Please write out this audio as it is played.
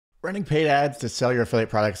Running paid ads to sell your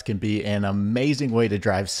affiliate products can be an amazing way to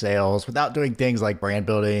drive sales without doing things like brand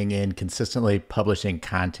building and consistently publishing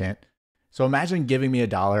content. So imagine giving me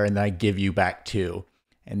 $1 and then I give you back two.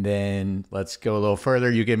 And then let's go a little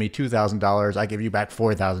further. You give me $2,000, I give you back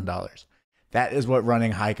 $4,000. That is what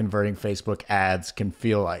running high converting Facebook ads can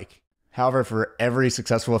feel like. However, for every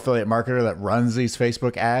successful affiliate marketer that runs these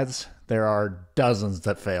Facebook ads, there are dozens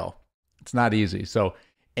that fail. It's not easy. So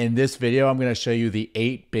in this video, I'm going to show you the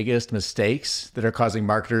 8 biggest mistakes that are causing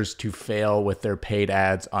marketers to fail with their paid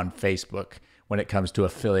ads on Facebook when it comes to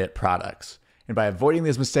affiliate products. And by avoiding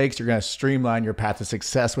these mistakes, you're going to streamline your path to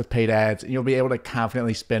success with paid ads, and you'll be able to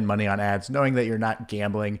confidently spend money on ads, knowing that you're not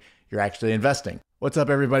gambling, you're actually investing. What's up,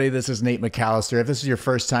 everybody? This is Nate McAllister. If this is your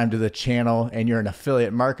first time to the channel and you're an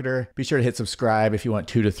affiliate marketer, be sure to hit subscribe if you want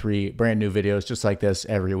 2 to 3 brand new videos just like this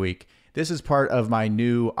every week. This is part of my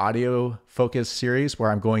new audio focus series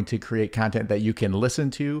where I'm going to create content that you can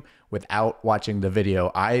listen to without watching the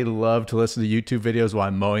video. I love to listen to YouTube videos while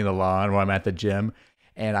I'm mowing the lawn, while I'm at the gym,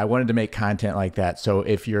 and I wanted to make content like that. So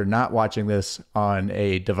if you're not watching this on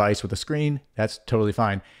a device with a screen, that's totally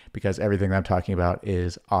fine because everything that I'm talking about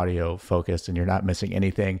is audio focused and you're not missing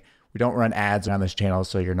anything. We don't run ads on this channel,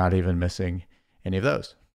 so you're not even missing any of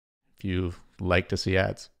those if you like to see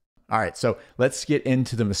ads. All right, so let's get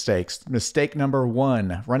into the mistakes. Mistake number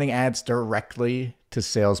 1, running ads directly to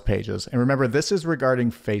sales pages. And remember, this is regarding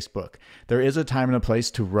Facebook. There is a time and a place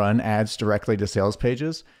to run ads directly to sales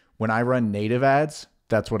pages. When I run native ads,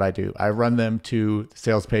 that's what I do. I run them to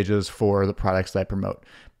sales pages for the products that I promote.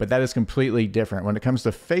 But that is completely different. When it comes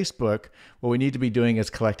to Facebook, what we need to be doing is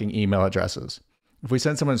collecting email addresses. If we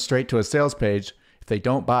send someone straight to a sales page, if they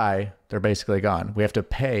don't buy, they're basically gone. We have to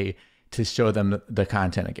pay to show them the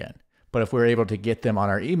content again. But if we're able to get them on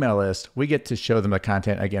our email list, we get to show them the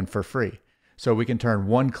content again for free. So we can turn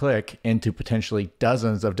one click into potentially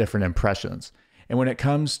dozens of different impressions. And when it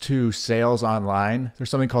comes to sales online, there's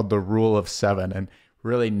something called the rule of 7. And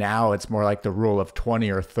really now it's more like the rule of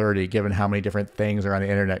 20 or 30, given how many different things are on the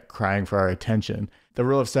internet crying for our attention. The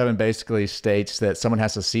rule of 7 basically states that someone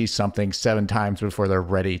has to see something 7 times before they're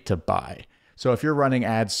ready to buy. So if you're running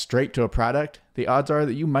ads straight to a product, the odds are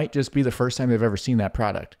that you might just be the first time they've ever seen that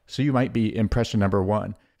product. So you might be impression number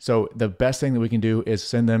 1. So the best thing that we can do is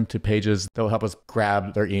send them to pages that will help us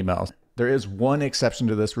grab their emails. There is one exception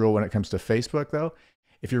to this rule when it comes to Facebook though.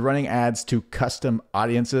 If you're running ads to custom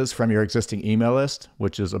audiences from your existing email list,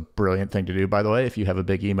 which is a brilliant thing to do, by the way, if you have a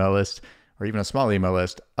big email list or even a small email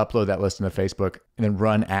list, upload that list into Facebook and then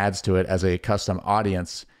run ads to it as a custom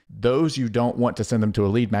audience. Those you don't want to send them to a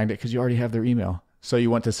lead magnet because you already have their email. So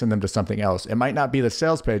you want to send them to something else. It might not be the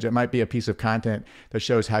sales page. It might be a piece of content that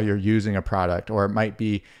shows how you're using a product, or it might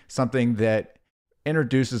be something that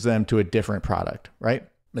introduces them to a different product, right?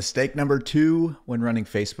 Mistake number 2 when running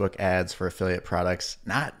Facebook ads for affiliate products,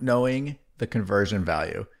 not knowing the conversion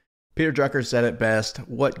value. Peter Drucker said it best,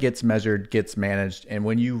 what gets measured gets managed. And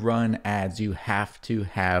when you run ads, you have to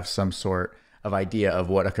have some sort of idea of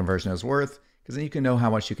what a conversion is worth, because then you can know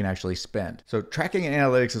how much you can actually spend. So tracking and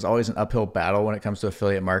analytics is always an uphill battle when it comes to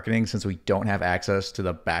affiliate marketing since we don't have access to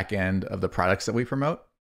the back end of the products that we promote.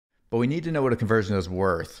 But we need to know what a conversion is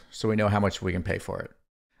worth so we know how much we can pay for it.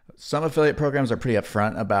 Some affiliate programs are pretty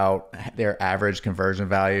upfront about their average conversion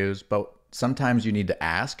values, but sometimes you need to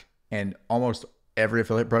ask, and almost every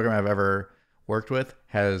affiliate program I've ever worked with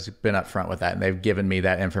has been upfront with that, and they've given me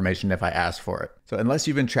that information if I ask for it. So unless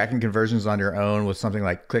you've been tracking conversions on your own with something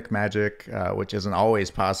like ClickMagick, which isn't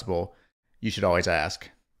always possible, you should always ask.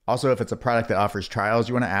 Also, if it's a product that offers trials,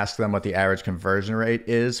 you want to ask them what the average conversion rate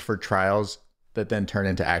is for trials that then turn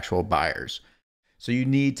into actual buyers. So you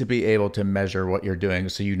need to be able to measure what you're doing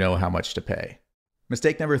so you know how much to pay.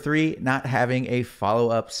 Mistake number 3, not having a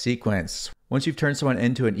follow-up sequence. Once you've turned someone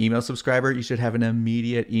into an email subscriber, you should have an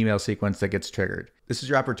immediate email sequence that gets triggered. This is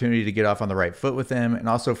your opportunity to get off on the right foot with them, and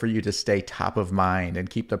also for you to stay top of mind and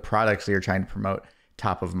keep the products that you're trying to promote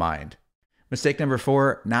top of mind. Mistake number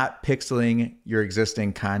 4, not pixeling your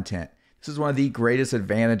existing content. This is one of the greatest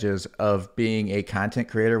advantages of being a content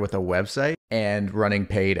creator with a website and running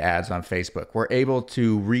paid ads on Facebook. We're able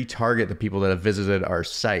to retarget the people that have visited our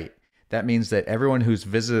site. That means that everyone who's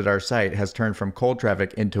visited our site has turned from cold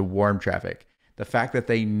traffic into warm traffic. The fact that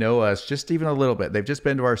they know us just even a little bit, they've just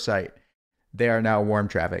been to our site, they are now warm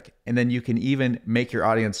traffic. And then you can even make your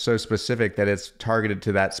audience so specific that it's targeted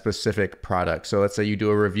to that specific product. So let's say you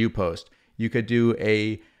do a review post. You could do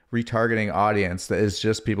a retargeting audience that is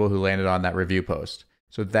just people who landed on that review post.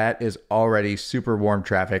 So that is already super warm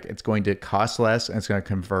traffic. It's going to cost less and it's going to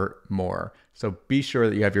convert more. So be sure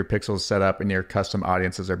that you have your pixels set up and your custom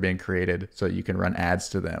audiences are being created so that you can run ads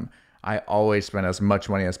to them. I always spend as much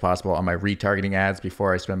money as possible on my retargeting ads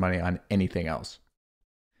before I spend money on anything else.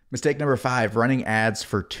 Mistake number 5, running ads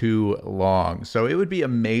for too long. So it would be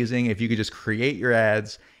amazing if you could just create your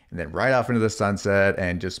ads and then ride off into the sunset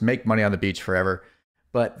and just make money on the beach forever.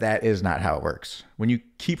 But that is not how it works. When you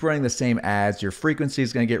keep running the same ads, your frequency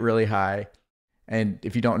is going to get really high. And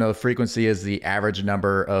if you don't know, frequency is the average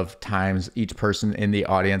number of times each person in the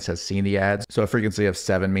audience has seen the ads. So a frequency of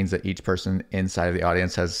 7 means that each person inside of the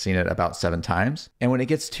audience has seen it about 7 times. And when it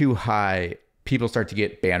gets too high, people start to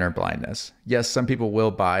get banner blindness. Yes, some people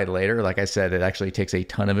will buy later. Like I said, it actually takes a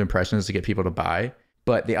ton of impressions to get people to buy.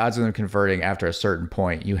 But the odds of them converting after a certain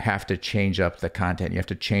point, you have to change up the content. You have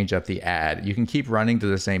to change up the ad. You can keep running to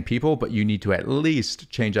the same people, but you need to at least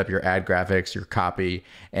change up your ad graphics, your copy,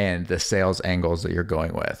 and the sales angles that you're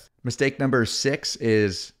going with. Mistake number 6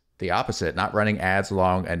 is the opposite, not running ads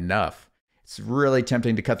long enough. It's really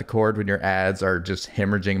tempting to cut the cord when your ads are just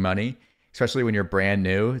hemorrhaging money, especially when you're brand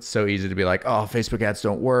new. It's so easy to be like, oh, Facebook ads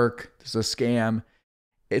don't work. This is a scam.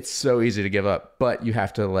 It's so easy to give up, but you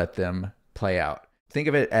have to let them play out. Think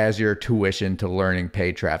of it as your tuition to learning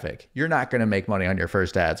paid traffic. You're not going to make money on your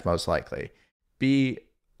first ads, most likely. Be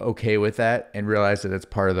okay with that and realize that it's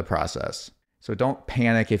part of the process. So don't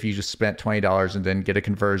panic if you just spent $20 and then get a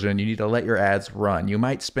conversion. You need to let your ads run. You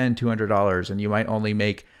might spend $200 and you might only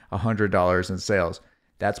make $100 in sales.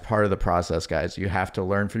 That's part of the process, guys. You have to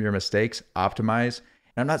learn from your mistakes, optimize.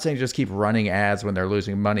 And I'm not saying just keep running ads when they're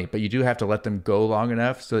losing money, but you do have to let them go long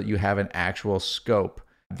enough so that you have an actual scope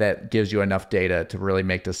that gives you enough data to really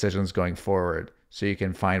make decisions going forward so you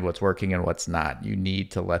can find what's working and what's not. You need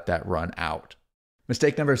to let that run out.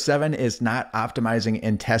 Mistake number 7 is not optimizing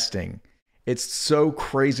and testing. It's so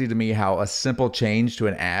crazy to me how a simple change to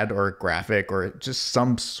an ad or a graphic or just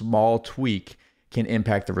some small tweak can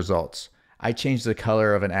impact the results. I changed the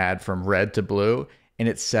color of an ad from red to blue and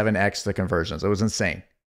it 7x the conversions. It was insane.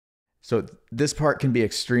 So this part can be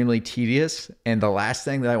extremely tedious. And the last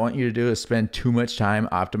thing that I want you to do is spend too much time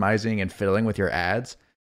optimizing and fiddling with your ads.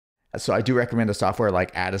 So I do recommend a software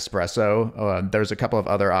like AdEspresso. There's a couple of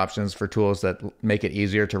other options for tools that make it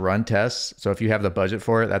easier to run tests. So if you have the budget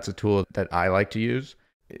for it, that's a tool that I like to use.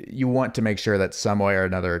 You want to make sure that some way or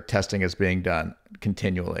another testing is being done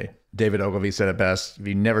continually. David Ogilvy said it best: if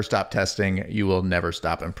you never stop testing, you will never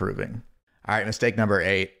stop improving. All right, mistake number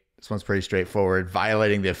 8. This one's pretty straightforward: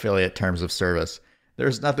 violating the affiliate terms of service.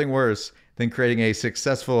 There's nothing worse than creating a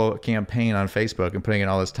successful campaign on Facebook and putting in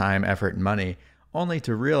all this time, effort, and money, only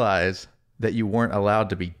to realize that you weren't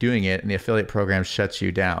allowed to be doing it and the affiliate program shuts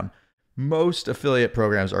you down. Most affiliate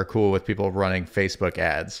programs are cool with people running Facebook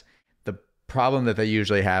ads. The problem that they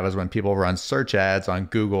usually have is when people run search ads on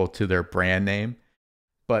Google to their brand name.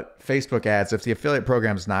 But Facebook ads, if the affiliate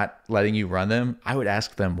program's not letting you run them, I would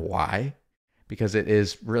ask them why. Because it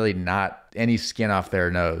is really not any skin off their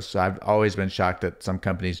nose. So I've always been shocked that some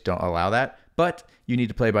companies don't allow that, but you need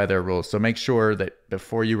to play by their rules. So make sure that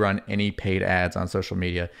before you run any paid ads on social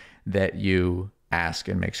media that you ask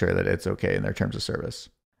and make sure that it's okay in their terms of service.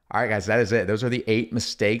 All right, guys, that is it. Those are the 8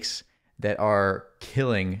 mistakes that are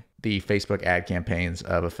killing the Facebook ad campaigns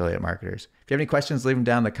of affiliate marketers. If you have any questions, leave them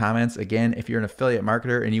down in the comments. Again, if you're an affiliate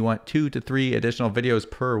marketer and you want 2 to 3 additional videos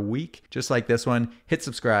per week, just like this one, hit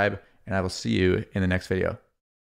subscribe. And I will see you in the next video.